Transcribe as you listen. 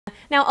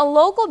Now, a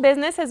local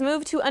business has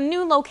moved to a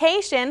new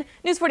location.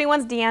 News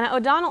 41's Deanna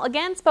O'Donnell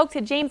again spoke to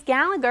James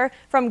Gallagher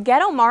from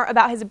Ghetto Mart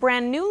about his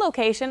brand new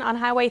location on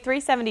Highway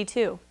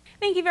 372.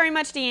 Thank you very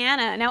much,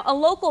 Deanna. Now, a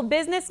local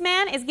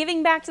businessman is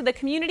giving back to the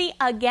community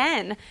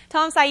again.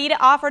 Tom Saida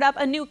offered up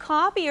a new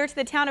copier to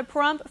the town of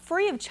Pahrump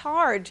free of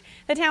charge.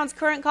 The town's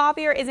current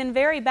copier is in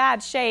very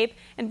bad shape,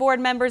 and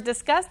board members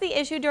discussed the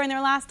issue during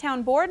their last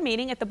town board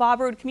meeting at the Bob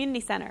Roode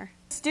Community Center.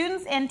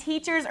 Students and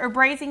teachers are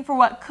bracing for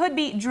what could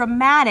be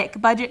dramatic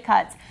budget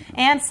cuts,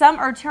 and some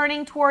are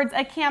turning towards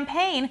a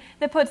campaign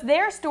that puts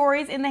their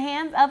stories in the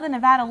hands of the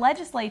Nevada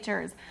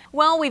legislatures.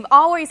 Well, we've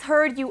always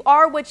heard you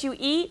are what you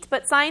eat,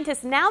 but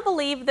scientists now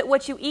believe that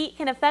what you eat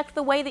can affect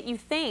the way that you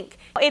think.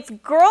 It's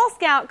Girl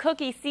Scout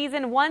cookie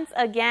season once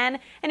again,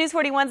 and News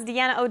 41's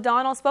Deanna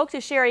O'Donnell spoke to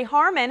Sherry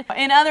Harmon.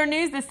 In other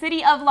news, the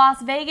city of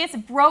Las Vegas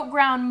broke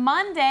ground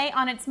Monday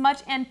on its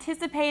much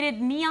anticipated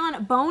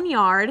neon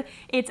boneyard.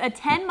 It's a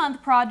 10-month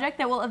project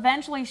that will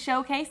eventually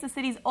showcase the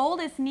city's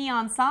oldest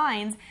neon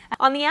signs.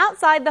 On the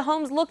outside, the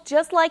homes look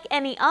just like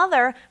any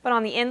other, but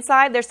on the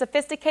inside, they're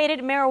sophisticated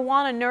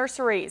marijuana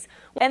nurseries.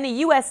 And the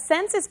U.S.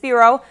 Census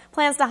Bureau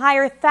plans to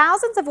hire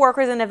thousands of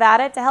workers in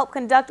Nevada to help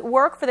conduct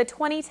work for the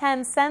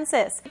 2010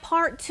 census.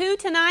 Part 2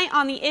 tonight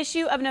on the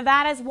issue of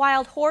Nevada's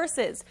wild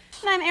horses.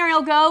 And I'm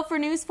Ariel Gove for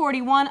News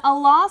 41. A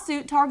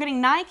lawsuit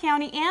targeting Nye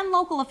County and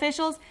local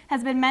officials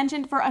has been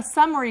mentioned for a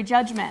summary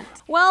judgment.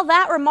 Well,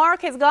 that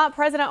remark has got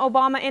President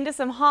Obama into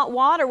some hot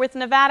water with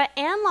Nevada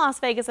and Las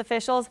Vegas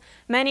officials.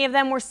 Many of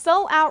them were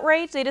so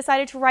outraged they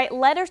decided to write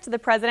letters to the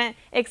president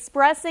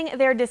expressing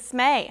their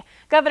dismay.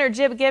 Governor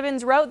Jim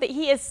Gibbons wrote that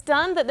he is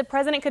stunned that the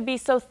president could be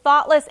so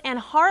thoughtless and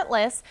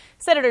heartless.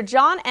 Senator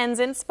John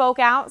Ensign spoke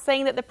out,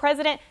 saying that the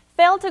president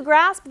failed to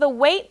grasp the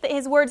weight that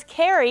his words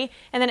carry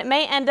and that it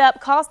may end up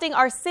costing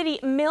our city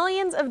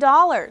millions of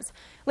dollars.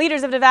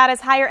 Leaders of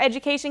Nevada's higher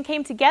education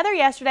came together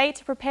yesterday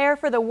to prepare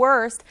for the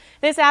worst.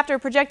 This after a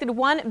projected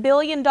 $1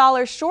 billion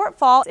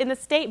shortfall in the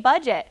state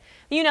budget.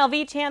 The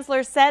UNLV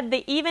chancellor said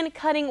that even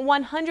cutting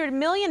 $100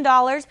 million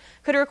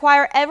could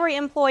require every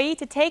employee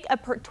to take a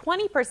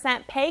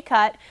 20% pay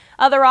cut.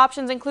 Other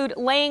options include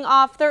laying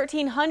off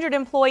 1,300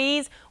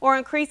 employees or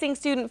increasing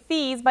student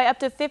fees by up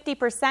to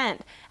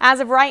 50%. As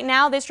of right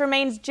now, this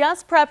remains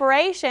just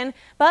preparation,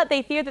 but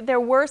they fear that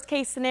their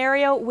worst-case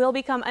scenario will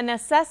become a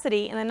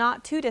necessity in the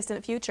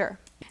not-too-distant future.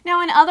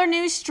 Now, in other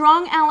news,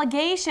 strong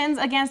allegations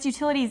against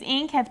Utilities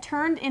Inc. have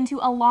turned into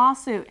a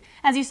lawsuit.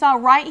 As you saw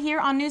right here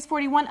on News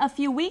 41 a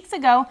few weeks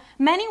ago,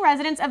 many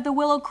residents of the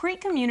Willow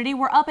Creek community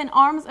were up in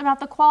arms about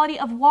the quality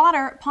of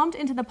water pumped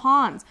into the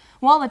ponds.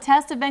 While the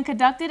tests have been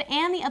conducted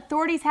and the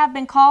authorities have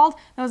been called,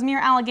 those mere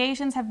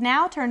allegations have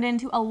now turned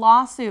into a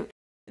lawsuit.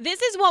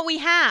 This is what we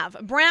have: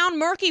 brown,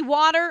 murky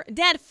water,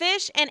 dead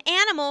fish, and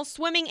animals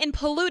swimming in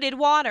polluted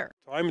water.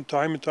 Time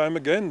and time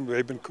again,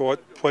 they've been caught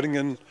putting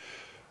in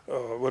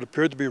what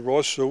appeared to be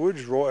raw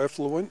sewage, raw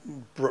effluent,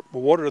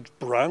 water that's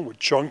brown with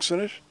chunks in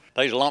it.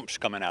 There's lumps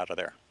coming out of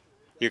there.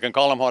 You can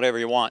call them whatever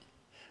you want,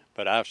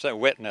 but I've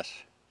witnessed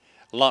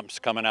lumps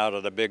coming out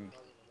of the big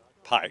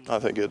pipe. I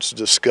think it's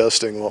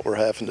disgusting what we're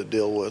having to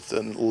deal with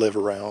and live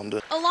around.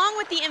 Along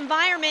with the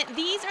environment,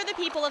 these are the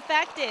people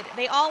affected.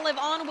 They all live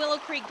on Willow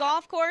Creek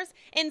Golf Course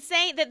and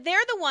say that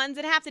they're the ones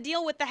that have to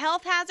deal with the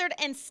health hazard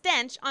and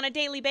stench on a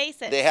daily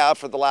basis. They have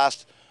for the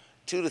last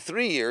 2 to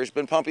 3 years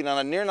been pumping on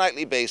a near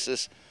nightly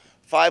basis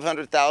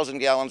 500,000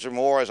 gallons or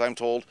more, as I'm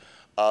told,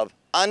 of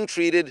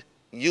untreated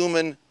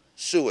human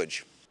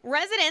sewage.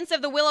 Residents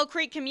of the Willow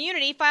Creek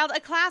community filed a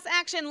class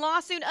action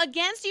lawsuit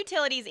against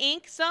Utilities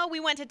Inc., so we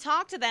went to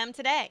talk to them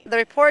today. The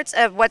reports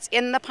of what's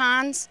in the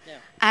ponds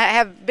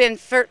have been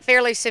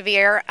fairly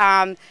severe.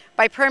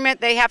 By permit,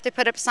 they have to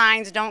put up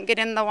signs, don't get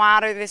in the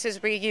water, this is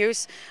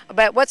reuse.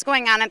 But what's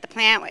going on at the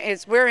plant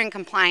is we're in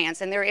compliance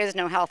and there is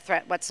no health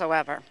threat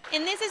whatsoever.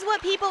 And this is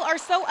what people are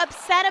so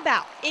upset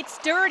about. It's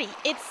dirty,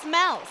 it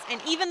smells, and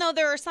even though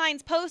there are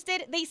signs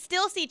posted, they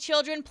still see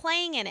children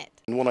playing in it.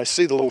 And when I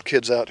see the little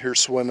kids out here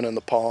swimming in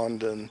the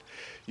pond, and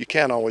you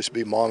can't always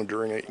be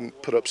monitoring it, you can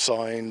put up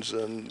signs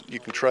and you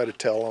can try to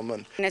tell them.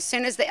 And as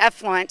soon as the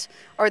effluent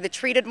or the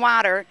treated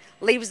water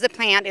leaves the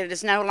plant, it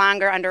is no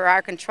longer under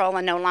our control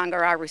and no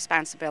longer our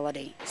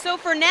responsibility. So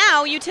for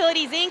now,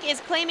 Utilities Inc. is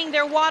claiming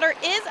their water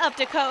is up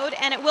to code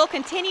and it will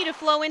continue to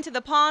flow into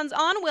the ponds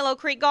on Willow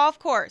Creek Golf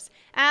Course.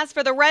 As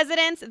for the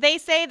residents, they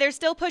say they're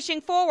still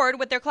pushing forward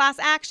with their class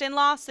action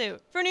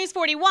lawsuit. For News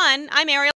 41, I'm Ariel.